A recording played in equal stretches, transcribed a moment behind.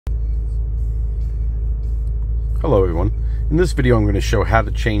Hello everyone. In this video I'm going to show how to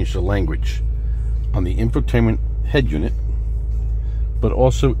change the language on the infotainment head unit, but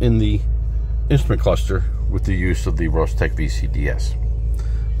also in the instrument cluster with the use of the Rostec VCDS.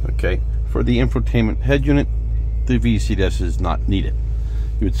 Okay, for the infotainment head unit, the VCDS is not needed.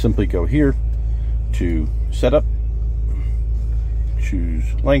 You would simply go here to Setup,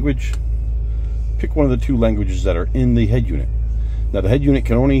 choose Language, pick one of the two languages that are in the head unit. Now the head unit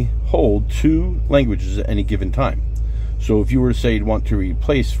can only hold 2 languages at any given time. So if you were to say you'd want to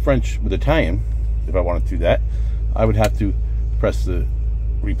replace French with Italian, if I wanted to do that, I would have to press the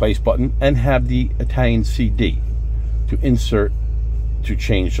replace button and have the Italian CD to insert to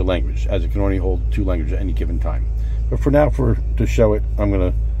change the language, as it can only hold 2 languages at any given time. But for now, to show it, I'm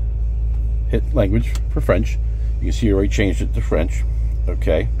going to hit language for French. You can see I already changed it to French.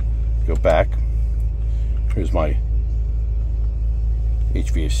 Okay, go back. Here's my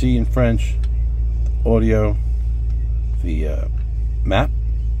HVAC in French, audio, the map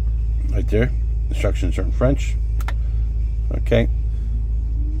right there, instructions are in French. Okay,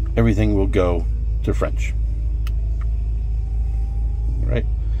 everything will go to French. All right,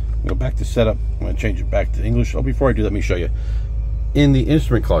 go back to setup. I'm going to change it back to English. Oh, before I do, let me show you in the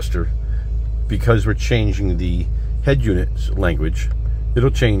instrument cluster, because we're changing the head unit's language,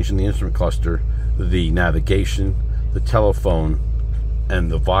 it'll change in the instrument cluster the navigation, the telephone, and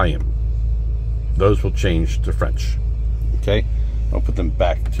the volume. Those will change to French. Okay, I'll put them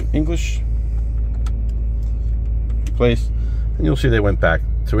back to English, replace, and you'll see they went back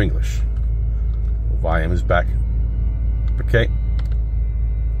to English. The volume is back. Okay,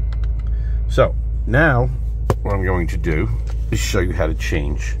 so now what I'm going to do is show you how to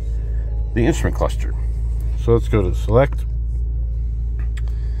change the instrument cluster. So let's go to select.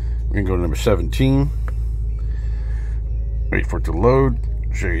 We're gonna go to number 17. Wait for it to load.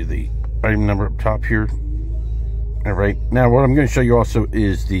 Show you the item number up top here. All right, now what I'm going to show you also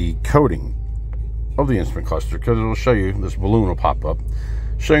is the coding of the instrument cluster, because it will show you, this balloon will pop up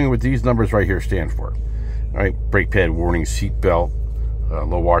showing you what these numbers right here stand for. All right, brake pad warning, seat belt,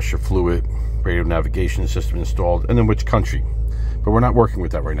 low washer fluid, radio navigation system installed, and then which country. But we're not working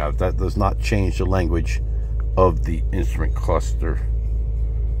with that right now. That does not change the language of the instrument cluster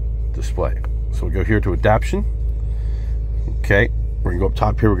display. So we'll go here to adaption. Okay, we're gonna go up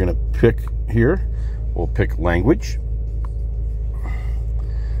top here. We're gonna pick here. We'll pick language.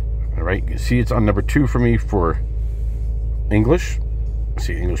 All right, you can see it's on number 2 for me for English.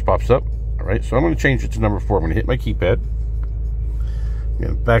 See, English pops up. All right, so I'm gonna change it to number 4. I'm gonna hit my keypad. I'm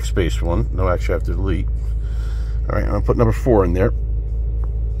gonna backspace one. No, actually I have to delete. All right, I'm gonna put number 4 in there.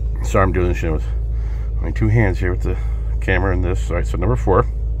 Sorry, I'm doing this with my 2 hands here with the camera and this. All right, so number 4.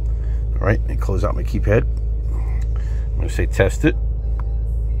 All right, and close out my keypad. I'm going to say test it.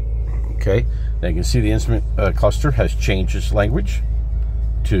 Okay, now you can see the instrument cluster has changed its language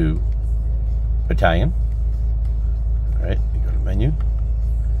to Italian. All right, you go to menu.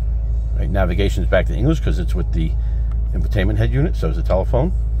 All right, navigation is back to English because it's with the infotainment head unit, so is the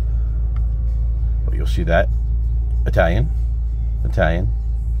telephone. But you'll see that Italian, Italian.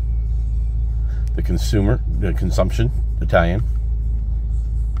 The consumption, Italian.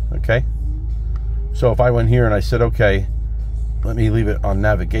 Okay, so if I went here and I said, okay, let me leave it on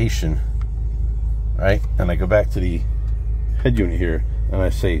navigation, right, and I go back to the head unit here and I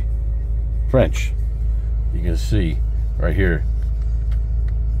say French, you can see right here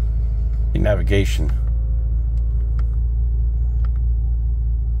the navigation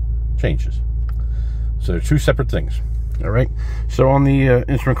changes. So they're 2 separate things. All right, so on the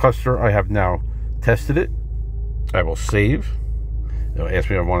instrument cluster, I have now tested it. I will save. It'll ask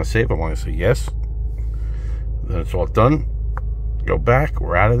me if I want to save. I want to say yes. Then it's all done. Go back.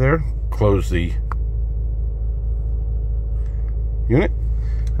 We're out of there. Close the unit.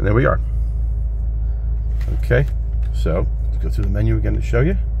 And there we are. Okay. So let's go through the menu again to show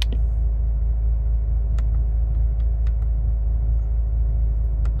you.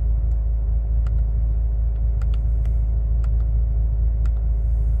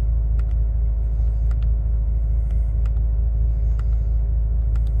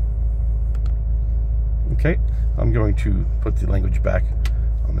 Okay, I'm going to put the language back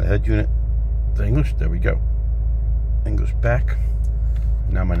on the head unit, the English. There we go. English back.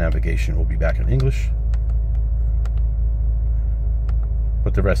 Now my navigation will be back in English.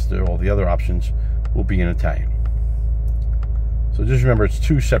 But the rest of all the other options will be in Italian. So just remember, it's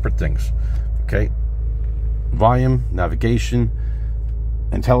 2 separate things. Okay, volume, navigation,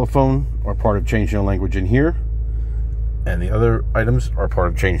 and telephone are part of changing the language in here. And the other items are part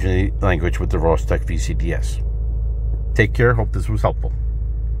of changing the language with the Rostec VCDS. Take care. Hope this was helpful.